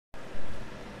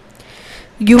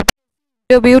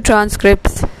UPW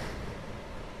transcripts.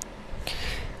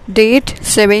 Date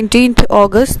 17th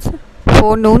August,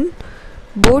 forenoon.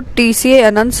 Board TCA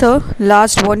announcer,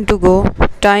 last one to go.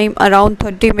 Time around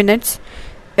 30 minutes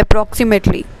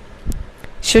approximately.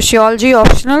 Sociology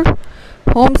optional.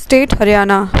 Home state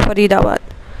Haryana, Faridabad.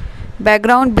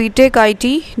 Background BTech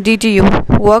IT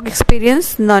DTU. Work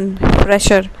experience none.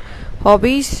 Fresher.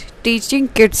 Hobbies teaching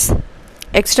kids.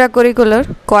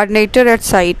 Extracurricular coordinator at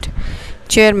site.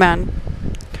 Chairman.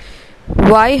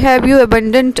 Why have you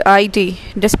abandoned IT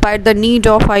despite the need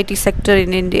of IT sector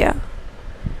in India?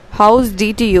 How's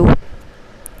DTU?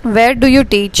 Where do you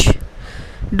teach?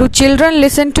 Do children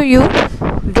listen to you?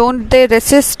 Don't they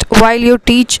resist while you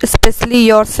teach, especially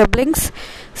your siblings?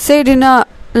 Said in a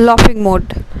laughing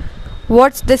mode.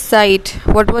 What's this site?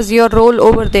 What was your role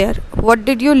over there? What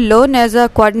did you learn as a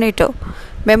coordinator?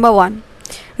 Member 1.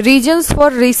 Reasons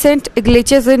for recent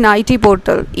glitches in IT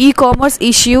portal. E-commerce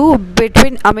issue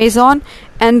between Amazon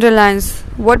and Reliance.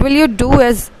 What will you do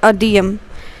as a DM?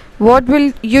 What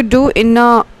will you do in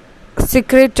a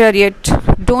secretariat?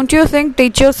 Don't you think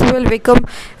teachers will become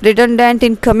redundant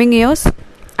in coming years?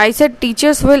 I said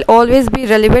teachers will always be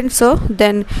relevant, sir.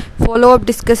 Then follow up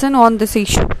discussion on this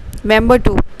issue. Member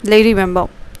 2, lady member.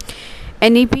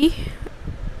 NEP.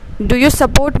 Do you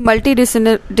support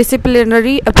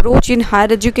multidisciplinary approach in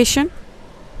higher education?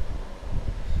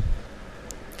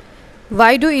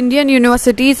 Why do Indian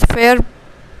universities fare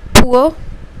poor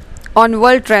on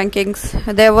world rankings?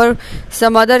 There were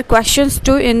some other questions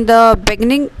too in the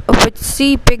beginning which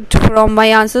she picked from my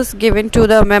answers given to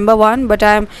the member 1, but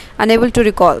I am unable to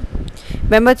recall.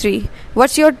 Member 3.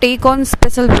 What's your take on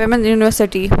special women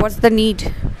university? What's the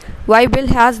need? Why bill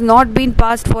has not been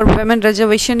passed for women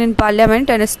reservation in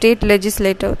parliament and state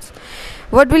legislatures?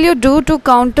 What will you do to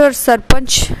counter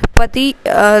sarpanch pati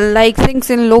like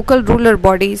things in local rural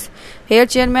bodies? Here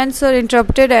chairman sir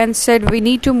interrupted and said we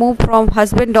need to move from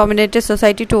husband dominated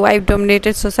society to wife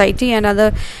dominated society, and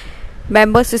other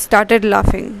members started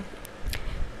laughing.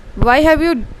 Why have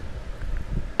you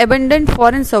abandoned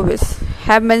foreign service?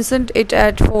 Have mentioned it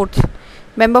at 4th.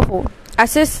 Member 4.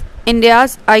 Assess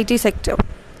India's IT sector.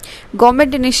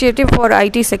 Government initiative for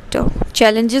IT sector.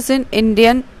 Challenges in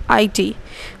Indian IT.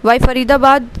 Why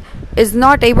Faridabad is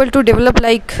not able to develop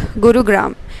like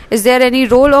Gurugram? Is there any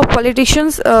role of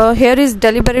politicians here is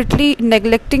deliberately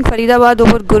neglecting Faridabad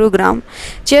over Gurugram?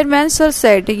 Chairman sir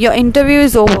said your interview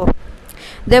is over.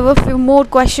 There were few more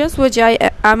questions which I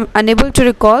am unable to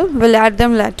recall. We'll add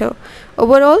them later.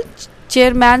 Overall,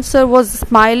 Chairman sir was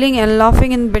smiling and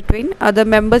laughing in between. Other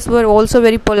members were also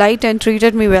very polite and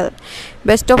treated me well.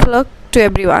 Best of luck to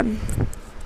everyone.